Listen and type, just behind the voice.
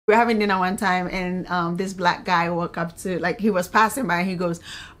We were having dinner one time, and this black guy walked up to, like, he was passing by, and he goes,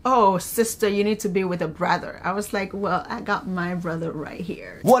 "Oh, sister, you need to be with a brother." I was like, well, I got my brother right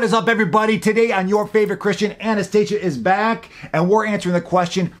here. What is up, everybody? Today on Your Favorite Christian, Anastasia is back, and we're answering the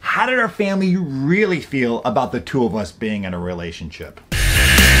question, how did our family really feel about the two of us being in a relationship?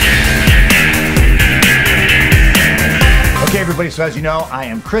 Okay, everybody, so as you know, I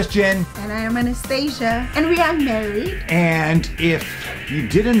am Christian. And I am Anastasia. And we are married. And if you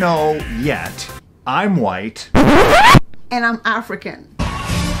didn't know yet, I'm white. And I'm African.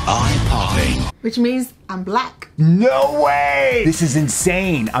 I'm popping. Which means I'm black. No way! This is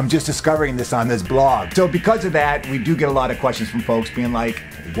insane. I'm just discovering this on this blog. So because of that, we do get a lot of questions from folks being like,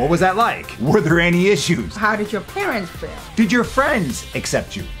 what was that like? Were there any issues? How did your parents feel? Did your friends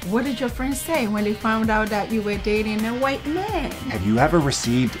accept you? What did your friends say when they found out that you were dating a white man? Have you ever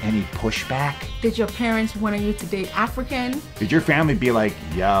received any pushback? Did your parents want you to date African? Did your family be like,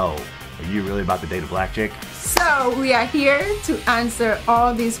 yo, are you really about to date a black chick? So we are here to answer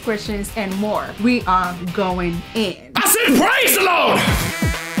all these questions and more. We are going in. I said praise the Lord!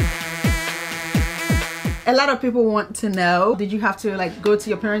 A lot of people want to know, did you have to like go to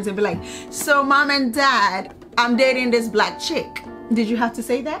your parents and be like, so mom and dad, I'm dating this black chick? Did you have to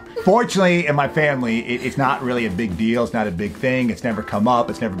say that? Fortunately, in my family, it's not really a big deal. It's not a big thing. It's never come up.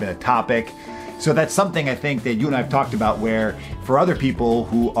 It's never been a topic. So that's something I think that you and I have talked about, where for other people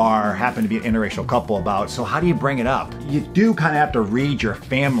who happen to be an interracial couple about, so how do you bring it up? You do kind of have to read your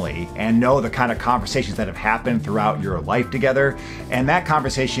family and know the kind of conversations that have happened throughout your life together. And that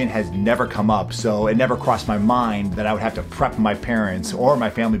conversation has never come up. So it never crossed my mind that I would have to prep my parents or my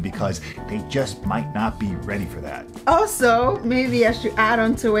family because they just might not be ready for that. Also, maybe I should add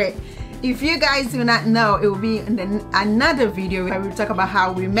on to it. If you guys do not know, it will be in another video where we talk about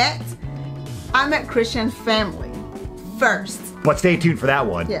how we met. I met Christian family first. But stay tuned for that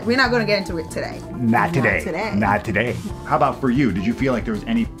one. Yeah, we're not going to get into it today. Not today. Not today. How about for you? Did you feel like there was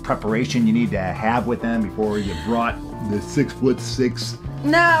any preparation you need to have with them before you brought the 6'6"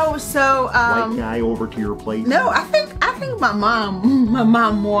 No, so white guy over to your place? No, I think my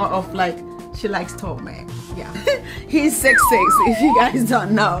mom more of like, she likes tall men. Yeah. He's 6'6", if you guys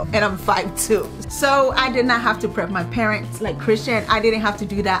don't know, and I'm 5'2". So I did not have to prep my parents like Christian. I didn't have to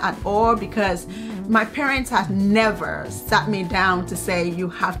do that at all because my parents have never sat me down to say you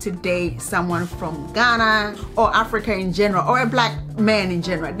have to date someone from Ghana or Africa in general or a black man in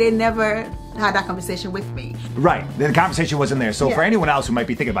general. They never had that conversation with me. Right, the conversation wasn't there. So for anyone else who might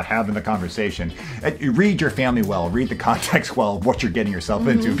be thinking about having the conversation, read your family well, read the context well of what you're getting yourself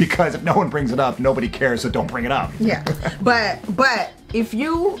into, because if no one brings it up, nobody cares, so don't bring it up. Yeah, but if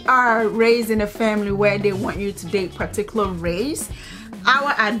you are raised in a family where they want you to date particular race,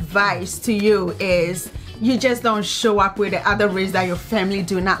 our advice to you is you just don't show up with the other race that your family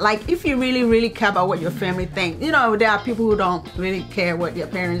do not like. If you really, really care about what your family thinks, you know, there are people who don't really care what their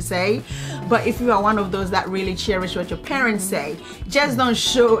parents say. But if you are one of those that really cherish what your parents say, just don't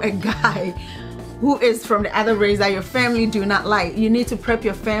show a guy who is from the other race that your family do not like. You need to prep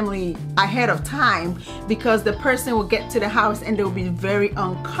your family ahead of time, because the person will get to the house and they'll be very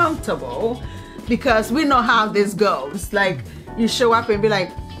uncomfortable, because we know how this goes. Like, you show up and be like,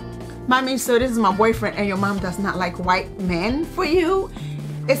 Mommy, so this is my boyfriend, and your mom does not like white men for you.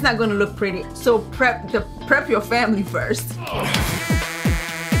 It's not gonna look pretty. So prep your family first.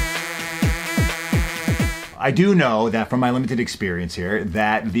 I do know that from my limited experience here,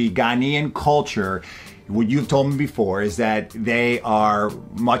 that the Ghanaian culture, what you've told me before, is that they are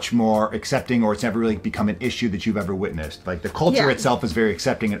much more accepting, or it's never really become an issue that you've ever witnessed. Like, the culture itself is very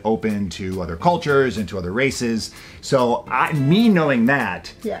accepting and open to other cultures and to other races. So me knowing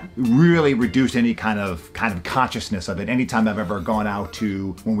that really reduced any kind of consciousness of it. Anytime I've ever gone out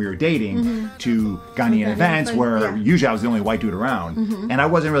to, when we were dating, to Ghanaian events where usually I was the only white dude around, and I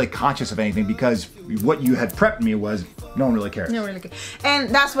wasn't really conscious of anything, because what you had prepped me was no one really cares. No one really cares. And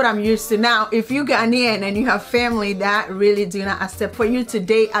that's what I'm used to. Now, if you Ghanaian and you have family that really do not accept for you to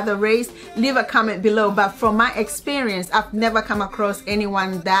date other race, leave a comment below. But from my experience, I've never come across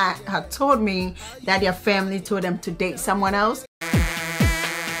anyone that had told me that their family told them to date someone else.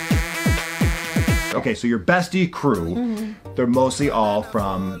 Okay, so your bestie crew, they're mostly all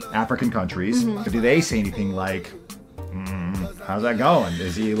from African countries. Do they say anything like, how's that going?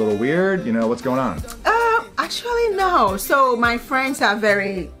 Is he a little weird? You know, what's going on? Actually, no. So my friends are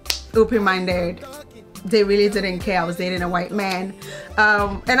very open-minded. They really didn't care I was dating a white man.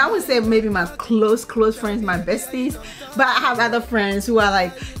 And I would say maybe my close friends, my besties. But I have other friends who are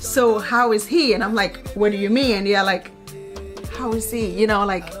like, so how is he? And I'm like, what do you mean? And they're like, how is he? You know,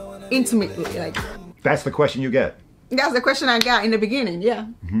 like intimately, like. That's the question you get. That's the question I got in the beginning, yeah.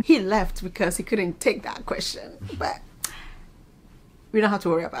 He left because he couldn't take that question, but we don't have to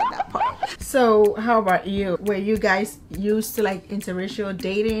worry about that part. So how about you? Were you guys used to like interracial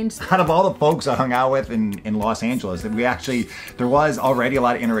dating? Out of all the folks I hung out with in Los Angeles, there was already a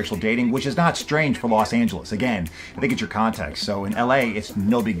lot of interracial dating, which is not strange for Los Angeles. Again, I think it's your context. So in LA, it's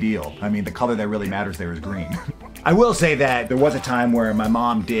no big deal. I mean, the color that really matters there is green. I will say that there was a time where my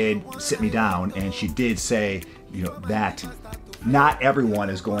mom did sit me down and she did say, you know, that not everyone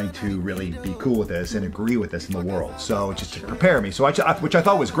is going to really be cool with this and agree with this in the world. So just to prepare me, so which I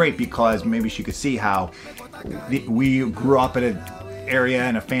thought was great because maybe she could see how we grew up in an area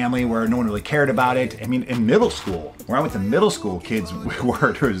and a family where no one really cared about it. I mean, in middle school, where I went to middle school, kids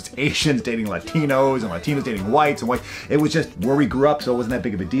were, there was Asians dating Latinos and Latinos dating whites and white. It was just where we grew up, so it wasn't that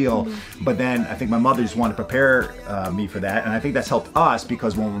big of a deal. But then I think my mother just wanted to prepare me for that, and I think that's helped us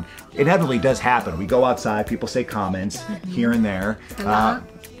because when it inevitably does happen, we go outside, people say comments here and there.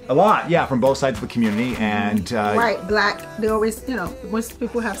 A lot, yeah, from both sides of the community, and white, black, they always, you know, most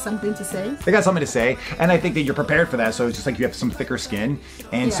people have something to say. They got something to say, and I think that you're prepared for that. So it's just like you have some thicker skin,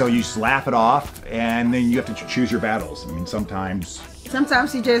 and so you just laugh it off, and then you have to choose your battles. I mean, sometimes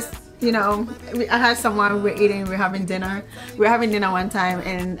you just, you know, I had someone, we're having dinner one time,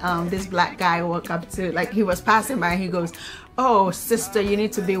 and this black guy walked up to, like, he was passing by, and he goes, "Oh, sister, you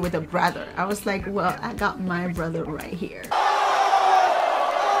need to be with a brother." I was like, well, I got my brother right here.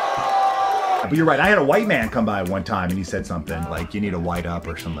 But you're right, I had a white man come by one time and he said something like, "You need to white up,"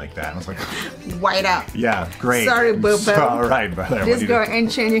 or something like that. And I was like, white up. Yeah, great. Sorry, boo-boo. So, all right, brother. This girl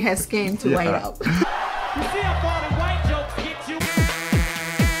ain't changing her skin to white up. You see how far the white jokes get you?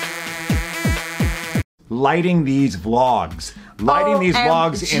 Lighting these vlogs. Lighting these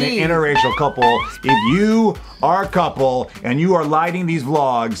vlogs in an interracial couple. If you are a couple and you are lighting these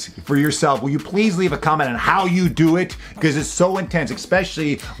vlogs for yourself, will you please leave a comment on how you do it? Because it's so intense,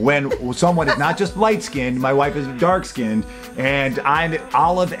 especially when someone is not just light-skinned, my wife is dark-skinned, and I'm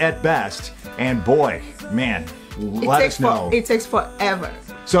olive at best. And boy, man, let us know. It takes forever.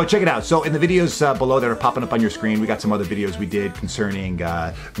 So check it out. So in the videos below that are popping up on your screen, we got some other videos we did concerning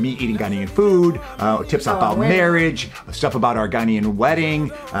me eating Ghanaian food, tips about marriage, stuff about our Ghanaian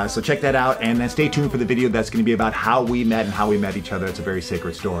wedding. So check that out, and then stay tuned for the video that's going to be about how we met and how we met each other. It's a very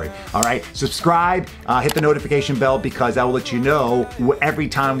sacred story. All right, subscribe, hit the notification bell because that will let you know every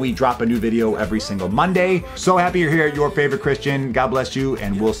time we drop a new video every single Monday. So happy you're here at Your Favorite Christian. God bless you,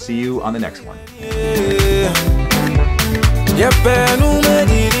 and we'll see you on the next one.